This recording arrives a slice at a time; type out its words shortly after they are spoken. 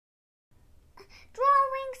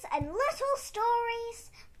Drawings and Little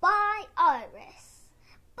Stories by Iris.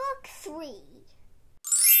 Book 3.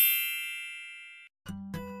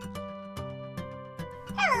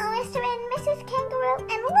 Hello, Mr. and Mrs. Kangaroo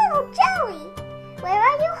and Little Joey. Where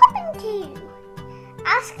are you hopping to?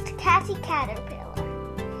 Asked Catty Caterpillar.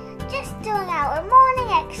 Just doing our morning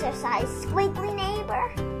exercise, squiggly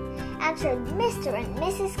neighbor, answered Mr. and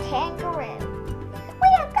Mrs. Kangaroo. We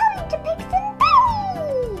are going to pick some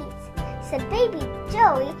berries, said Baby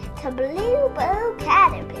Joey to Blue Bow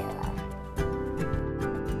Caterpillar.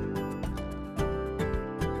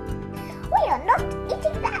 We are not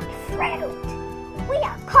eating that fruit. We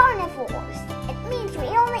are carnivores. It means we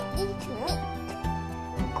only eat meat.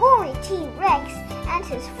 Gory T-Rex and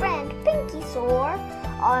his friend Pinky Sore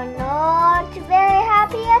are not very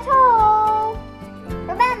happy at all.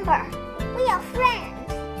 Remember, we are friends.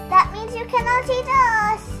 That means you cannot eat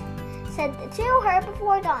us, said the two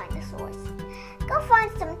herbivore dinosaurs. Go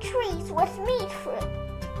find some trees with meat fruit.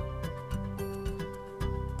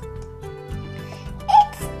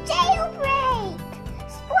 It's jailbreak!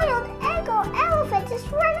 Spoiled Eggo Elephant is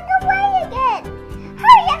running away again.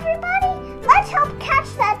 Hurry, everybody! Let's help catch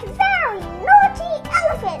that very naughty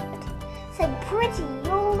elephant, said Pretty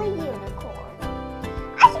Yoli Unicorn.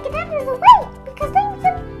 I should get under the way because I'm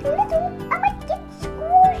so little I might get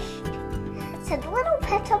squished, said Little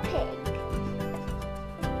Peppa Pig.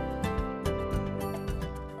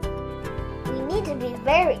 We need to be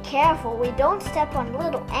very careful we don't step on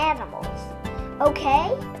little animals,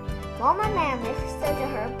 okay? Mama Mammoth said to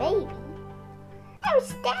her baby. I would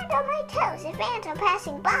stand on my toes if ants are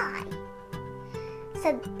passing by,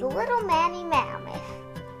 said the little Manny Mammoth.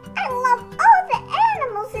 I love all the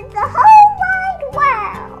animals in the whole wide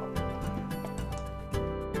world.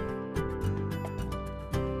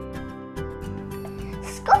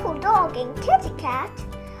 Scuffle Dog and Kitty Cat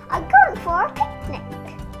are going for a picnic.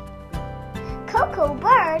 Coco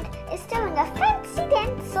Bird is doing a fancy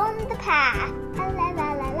dance on the path. La la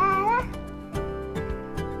la la la.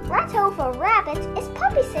 Ratover Rabbit is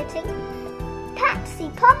puppy sitting Patsy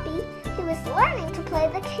Puppy, who is learning to play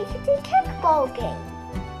the kickity kickball game.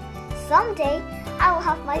 Someday I will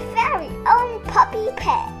have my very own puppy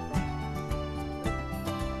pet.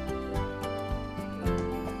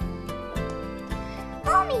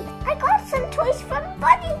 Mommy, I got some toys from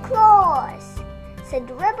Bunny Claus, said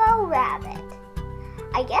Ribbo Rabbit.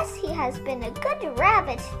 I guess he has been a good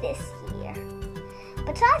rabbit this year.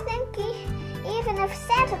 But I think even if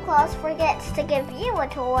Santa Claus forgets to give you a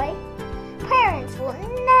toy, parents will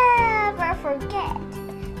never forget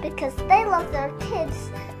because they love their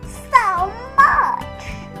kids so much.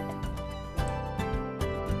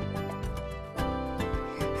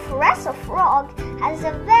 Fressa Frog has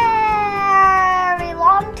a very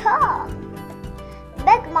long tongue.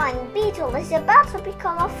 Megmine Beetle is about to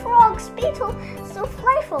become a frog's beetle, so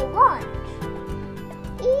fly for lunch.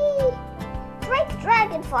 Drake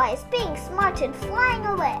Dragonfly is being smart and flying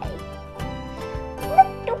away.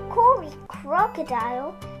 Little Cory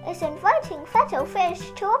Crocodile is inviting Fetto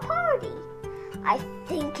Fish to a party. I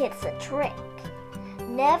think it's a trick.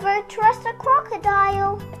 Never trust a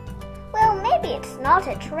crocodile. Well, maybe it's not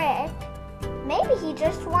a trick. Maybe he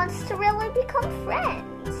just wants to really become friends.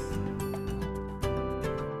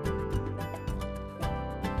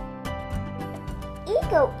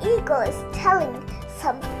 Eagle is telling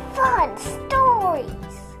some fun stories.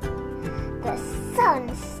 The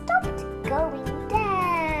sun stopped going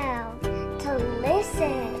down to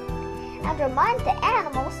listen and remind the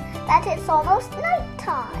animals that it's almost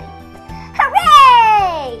nighttime.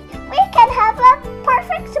 Hooray! We can have a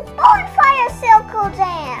perfect bonfire circle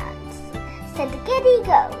dance, said Giddy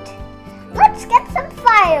Goat. Let's get some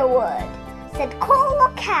firewood, said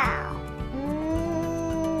Cola Cow.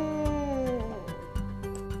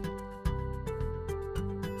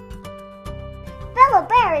 Bella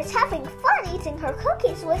Bear is having fun eating her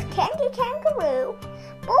cookies with Candy Kangaroo,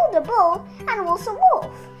 Boulder Bull, and Wilson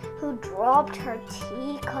Wolf, who dropped her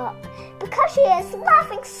teacup because she is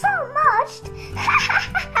laughing so much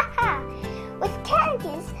with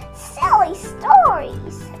Candy's silly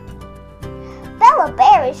stories. Bella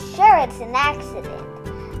Bear is sure it's an accident,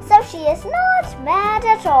 so she is not mad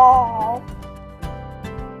at all.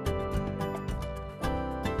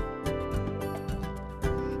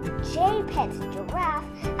 J-Pet Giraffe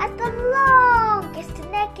has the longest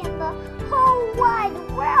neck in the whole wide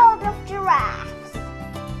world of giraffes.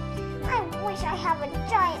 I wish I have a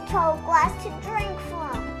giant tall glass to drink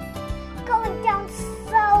from. Going down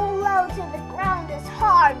so low to the ground is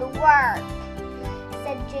hard work,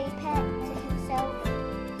 said J-Pet to himself.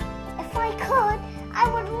 If I could, I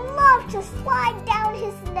would love to slide down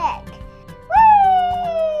his neck.